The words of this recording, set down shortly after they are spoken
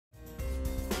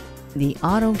The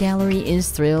Auto Gallery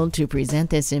is thrilled to present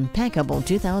this impeccable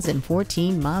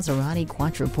 2014 Maserati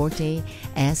Quattroporte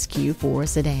S Q4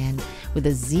 sedan with a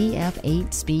ZF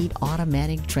 8-speed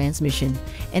automatic transmission.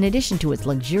 In addition to its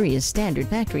luxurious standard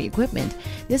factory equipment,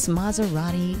 this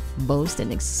Maserati boasts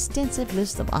an extensive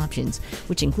list of options,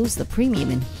 which includes the premium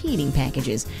and heating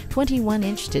packages,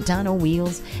 21-inch Titano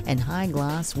wheels, and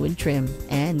high-gloss wood trim.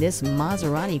 And this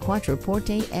Maserati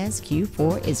Quattroporte S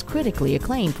Q4 is critically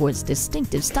acclaimed for its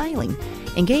distinctive styling,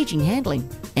 engaging handling,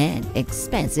 and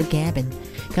expansive cabin.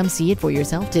 Come see it for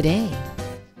yourself today.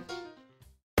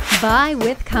 Buy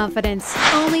with confidence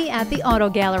only at the Auto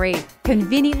Gallery,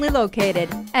 conveniently located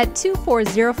at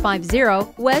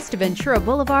 24050 West Ventura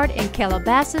Boulevard in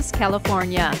Calabasas,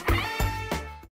 California.